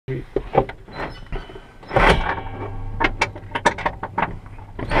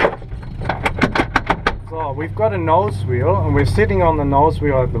we've got a nose wheel and we're sitting on the nose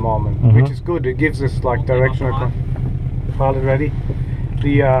wheel at the moment, which is good. It gives us like directional. Pilot ready.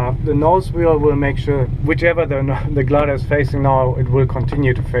 The nose wheel will make sure whichever the glider is facing now, it will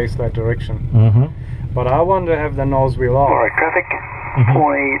continue to face that direction. But I want to have the nose wheel off. Warwick traffic.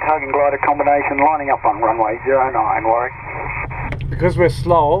 We tug and glider combination lining up on runway 09, Warwick. Because we're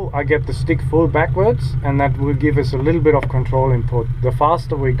slow, I get the stick full backwards, and that will give us a little bit of control input. The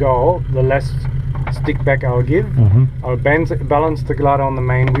faster we go, the less stick back I'll give. I'll balance the glider on the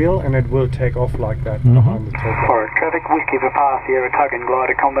main wheel, and it will take off like that behind the top. Warwick traffic, Whiskey for pass here, a tug and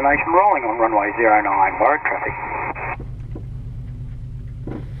glider combination rolling on runway 09, Warwick traffic.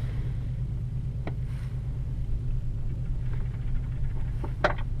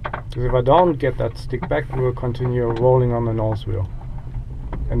 Because if I don't get that stick back, we'll continue rolling on the nose wheel.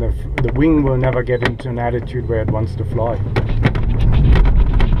 And the wing will never get into an attitude where it wants to fly.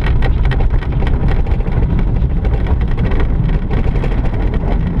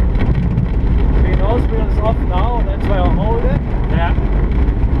 The nose wheel is off now, that's why I hold it. Yeah.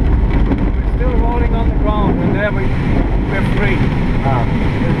 We're still rolling on the ground, and there we're free.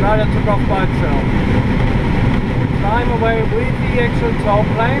 The glider took off by itself. Climb away with the actual tow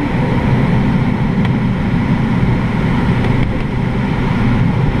plane.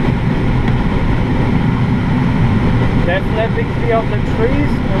 Definitely clear of the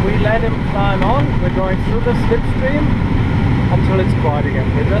trees, and we let him climb on. We're going through the slipstream until it's quiet again.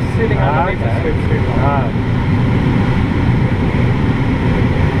 We're just sitting underneath the slipstream.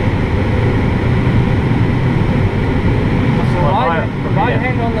 So right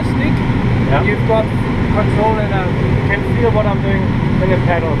hand on the stick, you've got control and you can feel what I'm doing in the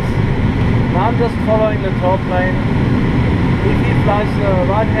pedals. Now I'm just following the tow plane. If he flies the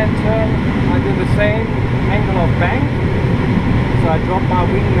right hand turn, I do the same angle of bank. So I drop my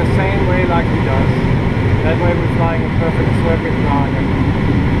wing the same way like he does. That way we're flying a perfect circuit behind him.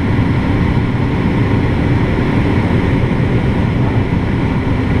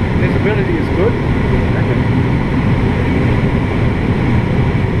 Visibility is good.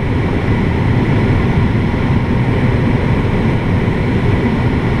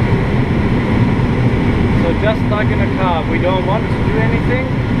 Just like in a car, we don't want to do anything,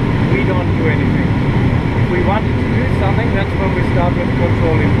 we don't do anything. If we wanted to do something, that's when we start with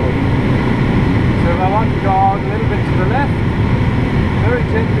control input. So if I want to go out a little bit to the left, very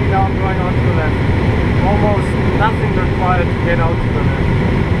gently now I'm going on to the left. Almost nothing required to get out to the left.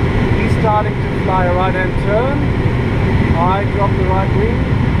 He's starting to fly a right hand turn. I drop the right wing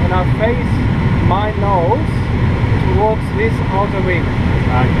and I face my nose towards his outer wing.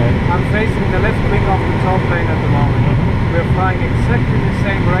 Okay. I'm facing the left wing of the tow plane at the moment. We're flying exactly the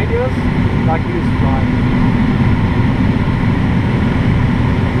same radius like he is flying.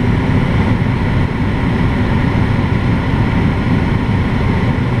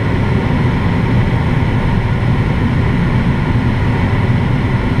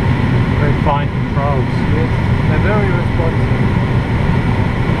 Very fine controls. Yes, they're very responsive.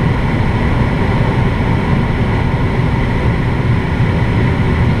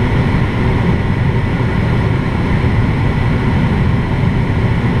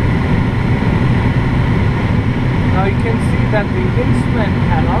 Now you can see that the instrument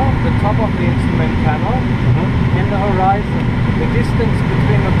panel, the top of the instrument panel, and the horizon, the distance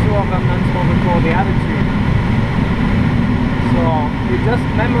between the two of them, that's what we call the attitude. So you just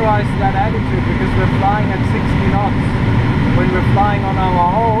memorize that attitude because we're flying at 60 knots. When we're flying on our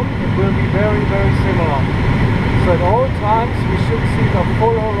own, it will be very, very similar. So at all times we should see the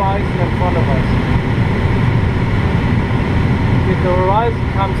full horizon in front of us. If the horizon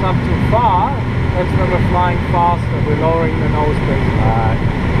comes up too far, that's when we're flying faster, we're lowering the nose basically.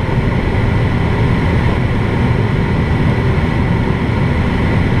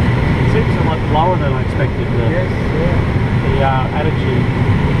 It seems so much lower than I expected. Yes, the attitude.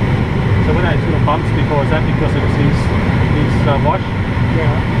 So when I sort of bumps before, is that because it's his wash?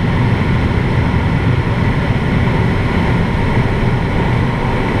 Yeah.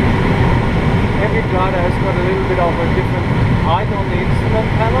 Every glider has got a little bit of a different height on the instrument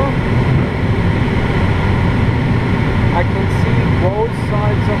panel. I can see both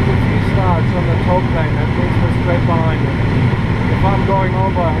sides of the fuselage on the tow plane, that means we're straight behind it. If I'm going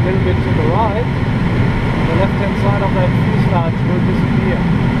over a little bit to the right, the left hand side of that fuselage will disappear.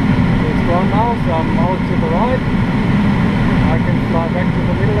 It's gone now, so I'm out to the right. I can fly back to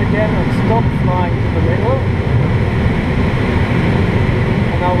the middle again and stop flying to the middle.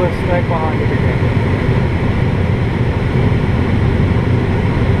 And now we're straight behind it again.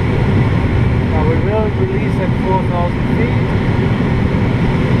 Now we will release at 4,000 feet.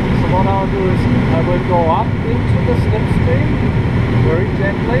 So what I'll do is I I will go up into the slipstream very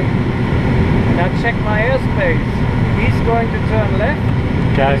gently, and I check my airspace. He's going to turn left,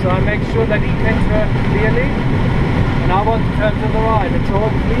 Okay. so I make sure that he can turn clearly, and I want to turn to the right. It's all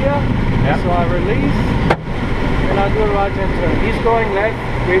clear, Yep. so I release, and I do a right hand turn. He's going left,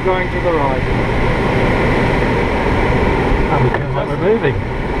 we're going to the right. And it feels like we're moving.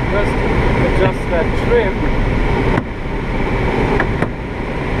 Just adjust that trim,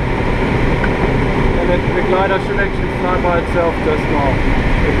 and the glider should actually fly by itself just now.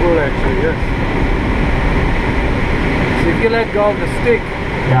 It will actually, yes. So if you let go of the stick,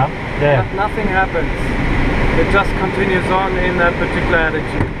 Yeah. Yeah. nothing happens. It just continues on in that particular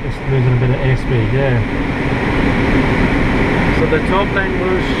attitude. Just losing a bit of airspeed. Yeah. So the top plane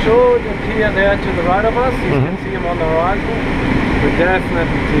should appear there to the right of us. You can see him on the horizon. We're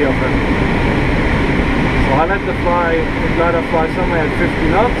definitely clear of him. So I let the glider fly somewhere at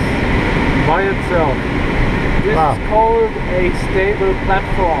 50 knots by itself. This Wow. is called a stable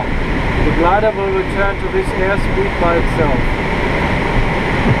platform. The glider will return to this airspeed by itself.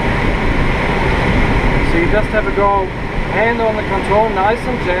 So you just have to go hand on the control, nice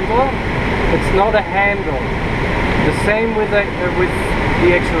and gentle. It's not a handle. The same with the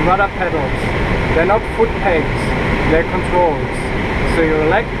actual rudder pedals. They're not foot pegs, they're controls. So you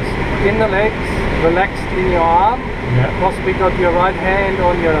relax in the legs, relaxed in your arm, possibly got your right hand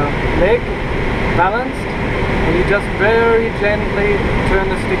on your leg, balanced, and you just very gently turn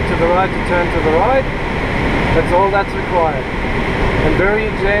the stick to the right to turn to the right. That's all that's required. And very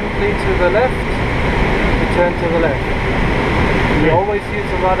gently to the left to turn to the left. And you always use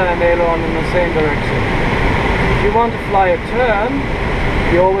the rudder and aileron in the same direction. If you want to fly a turn,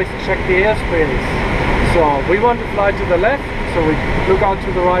 you always check the airspace. So we want to fly to the left, so we look out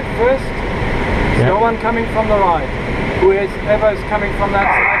to the right first. There's no one coming from the right. Whoever is coming from that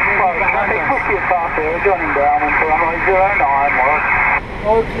side will be behind us.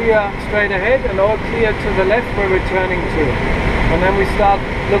 All clear straight ahead and all clear to the left where we're turning to. And then we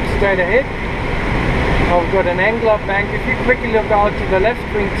look straight ahead. Now we've got an angle of bank. If you quickly look out to the left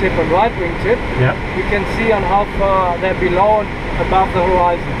wingtip and right wingtip, you can see on how far they're below and above the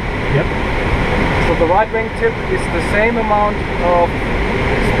horizon. So the right wingtip is the same amount of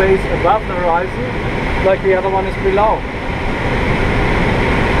space above the horizon like the other one is below.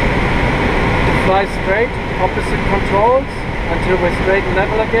 To fly straight, opposite controls until we're straight and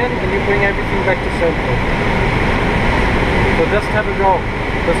level again, and you bring everything back to center. So just have a go.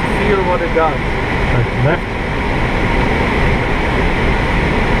 Just feel what it does. Right to left.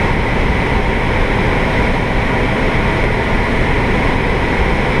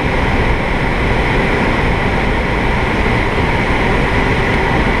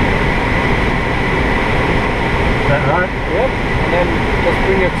 Is that right? Yep. And then just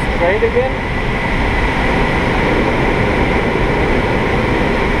bring it straight again.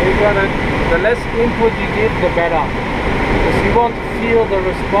 You got it. The less input you give, the better. Because you want to feel the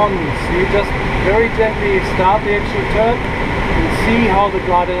response. You just very gently start the actual turn and see how the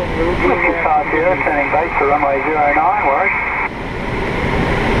glider will react. Sending base to runway 09, Warwick.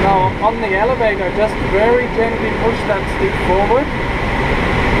 Now on the elevator, just very gently push that stick forward.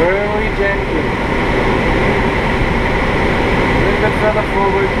 Very gently. A little bit further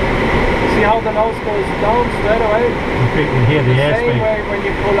forward. See how the nose goes down straight away? You can hear the airspeed. Same way when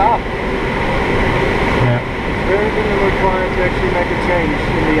you pull up. Very little required to actually make a change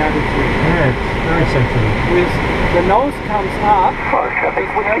in the attitude. Yeah, it's very sensitive. With the nose comes up. Warwick,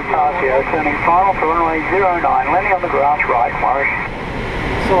 traffic, Whiskey Pasio, turning final for runway 09, landing on the grass right, Warwick.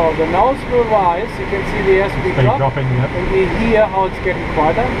 So the nose will rise, you can see the airspeed dropping, and we hear how it's getting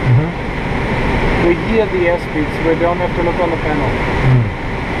quieter. We hear the airspeed, so we don't have to look on the panel.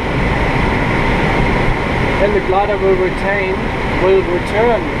 Then the glider will return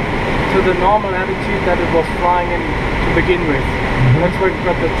to the normal attitude that it was flying in to begin with. That's where we've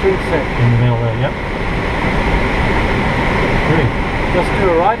got the trim set. In the middle there, yep. Great. Just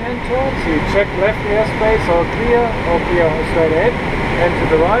do a right hand turn, so you check left airspace, all clear straight ahead, and to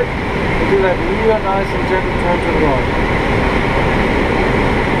the right, and do that real nice and gentle turn to the right.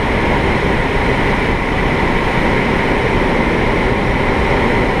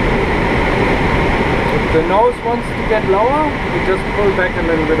 If the nose wants to get lower, you just pull back a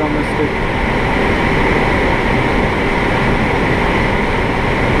little bit on the stick.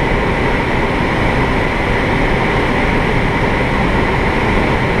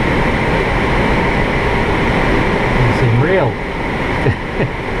 It's real.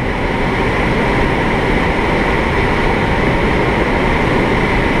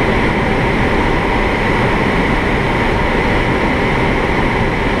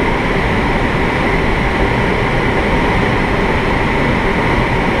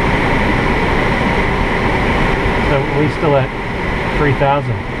 still at 3,000.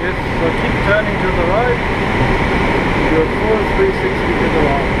 Yes, so keep turning to the right. Do a full 360 to the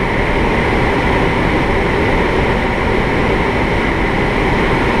right.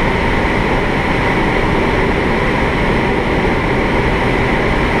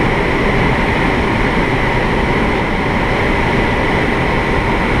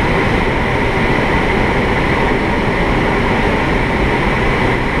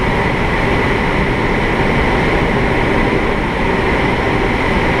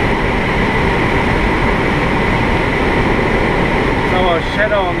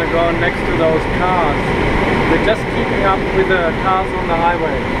 Shadow on the ground next to those cars. We're just keeping up with the cars on the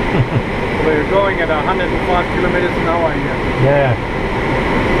highway. So we're going at 105 kilometers an hour here. Yeah.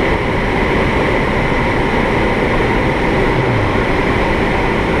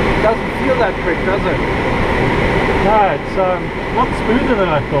 It doesn't feel that quick, does it? No, it's a lot smoother than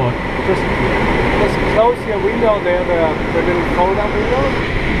I thought. Just close your window there, the little fold-up window.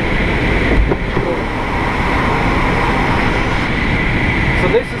 So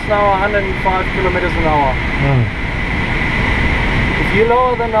this is now 105 kilometers an hour. If you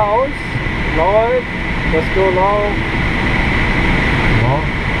lower the nose, lower it, just go low.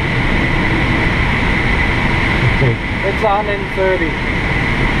 Okay. It's 130.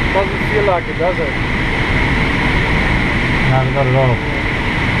 Doesn't feel like it, does it? No, not at all.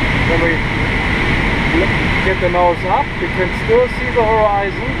 When we get the nose up, we can still see the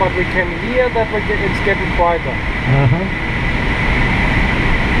horizon, but we can hear that it's getting quieter.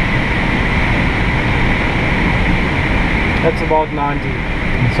 That's about 90.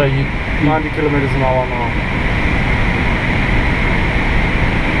 And so you 90 kilometers an hour now.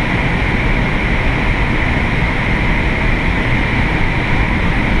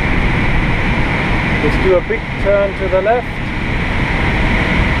 Let's do a big turn to the left.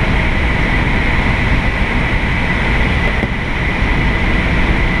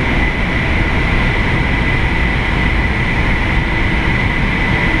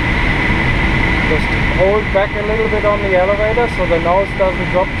 Hold back a little bit on the elevator so the nose doesn't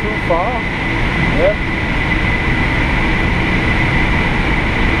drop too far. Yep.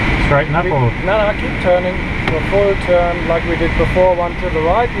 straighten up or? No, keep turning. Do a full turn like we did before. One to the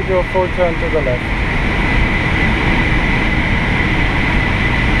right, you do a full turn to the left.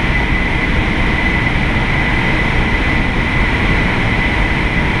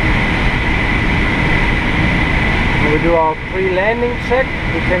 We do our pre-landing check.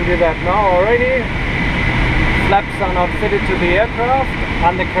 We can do that now already. Flaps are not fitted to the aircraft.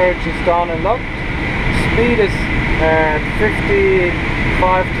 Undercarriage is down and locked. Speed is at 55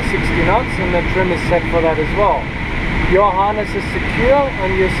 to 60 knots and the trim is set for that as well. Your harness is secure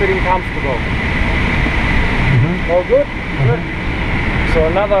and you're sitting comfortable. All good? Good. So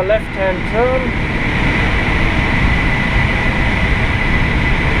another left-hand turn.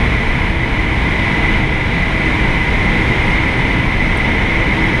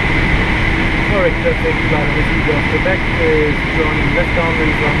 Warwick, traffic, flight of receiver off the back is joining left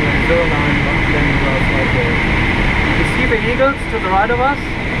downwind runway 09, landing ground right there. You see the eagles to the right of us?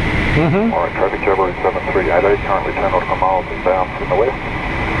 Warwick, traffic Jaguar 7388, currently 10 nautical miles inbound from the west.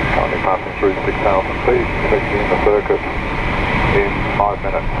 Currently passing through 6,000 feet, expecting the circuit in 5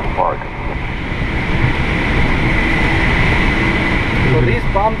 minutes, Warwick. So these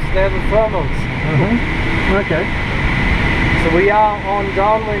bumps, they're the thermals. Okay. So we are on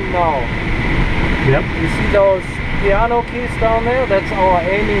downwind now. Yep. You see those piano keys down there? That's our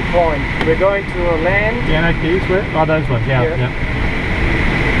aiming point. We're going to land. Piano keys, where? Oh, those ones, yeah. Yeah.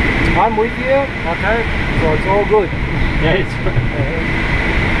 I'm with you, okay? So it's all good. Yeah, it's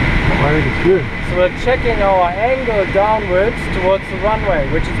it's good. So we're checking our angle downwards towards the runway,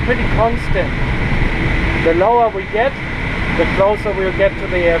 which is pretty constant. The lower we get, the closer we'll get to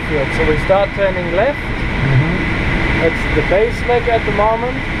the airfield. So we start turning left. That's the base leg at the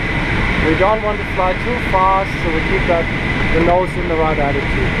moment. We don't want to fly too fast, so we keep the nose in the right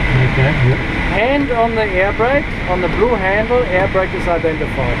attitude. Okay. Yep. Hand on the air brake, on the blue handle, air brake is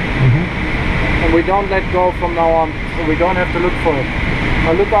identified. And we don't let go from now on, so we don't have to look for it.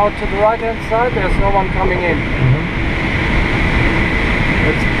 Now look out to the right hand side, there's no one coming in.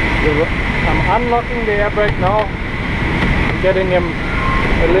 I'm unlocking the air brake now, getting him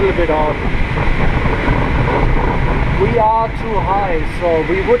a little bit out. We are too high, so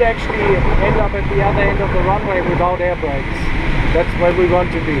we would actually end up at the other end of the runway without air brakes. That's where we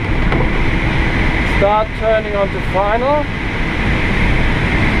want to be. Start turning onto final.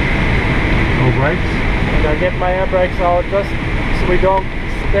 All brakes. And I get my air brakes out just so we don't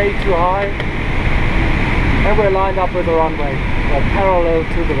stay too high. And we're lined up with the runway, or parallel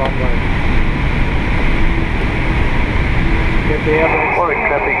to the runway. get the airbags. Warwick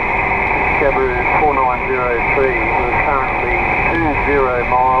traffic, Discovery 4903, we're currently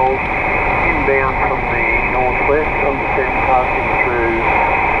 20 miles inbound from the northwest on descent passing through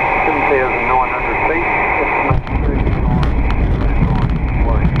 7,900 feet, estimated 3909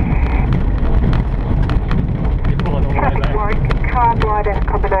 Warwick. Traffic Warwick, car glider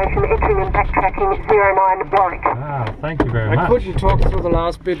combination, entering and backtracking 09 Warwick. Ah, thank you very I much. couldn't talk through the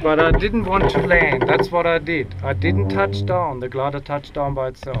last bit, but I didn't want to land. That's what I did. I didn't touch down. The glider touched down by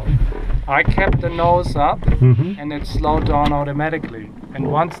itself. I kept the nose up and it slowed down automatically.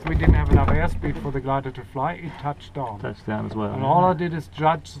 And once we didn't have enough airspeed for the glider to fly, it touched down. Touched down as well. And all I did is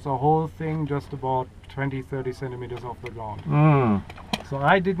judge the whole thing just about 20-30 centimeters off the ground. So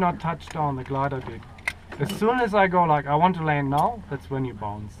I did not touch down, the glider did. As soon as I go like, I want to land now, that's when you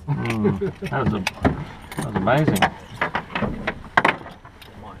bounce. That was amazing.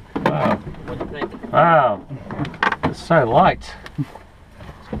 Wow. Wow. It's so light.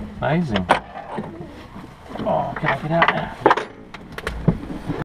 Amazing. Oh, can I get out now?